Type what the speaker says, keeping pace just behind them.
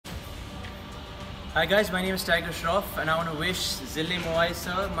Hi guys, my name is Shroff and I want to wish Ziley Mawai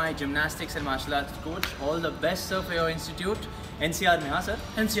sir, my gymnastics and martial arts coach, all the best sir for your institute. NCR mein, haan sir?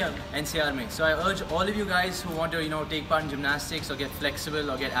 NCR mein. So I urge all of you guys who want to take part in gymnastics or get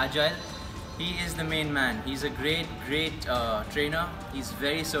flexible or get agile. He is the main man. He's a great trainer. He's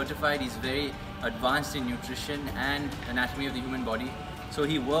very certified. He's very advanced in nutrition and anatomy of the human body. So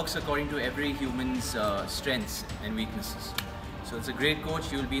he works according to every human's strengths and weaknesses. So it's a great coach.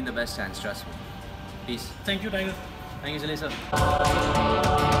 You will be in the best hands, trust me. Peace. Thank you, Tiger. Thank you, Ziley sir.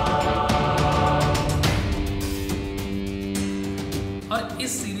 और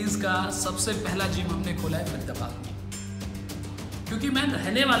इस series का सबसे पहला gym हमने खोला है फरीदाबाद में, क्योंकि मैं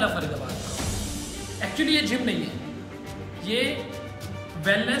रहने वाला फरीदाबाद था। एक्चुअली ये जिम नहीं है, ये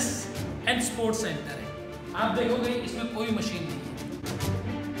वेलनेस एंड स्पोर्ट्स सेंटर है। आप देखोगे इसमें कोई मशीन नहीं है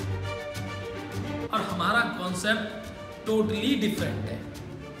और हमारा कॉन्सेप्ट टोटली डिफरेंट है।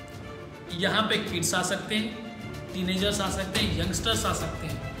 यहाँ पे किड्स आ सकते हैं, टीनेजर्स आ सकते हैं, यंगस्टर्स आ सकते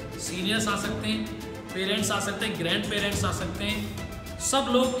हैं, सीनियर्स आ सकते हैं, पेरेंट्स आ सकते हैं, ग्रैंड पेरेंट्स आ सकते हैं। सब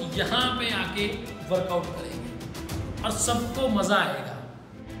लोग यहाँ पे आके वर्कआउट करेंगे और सबको मज़ा आएगा।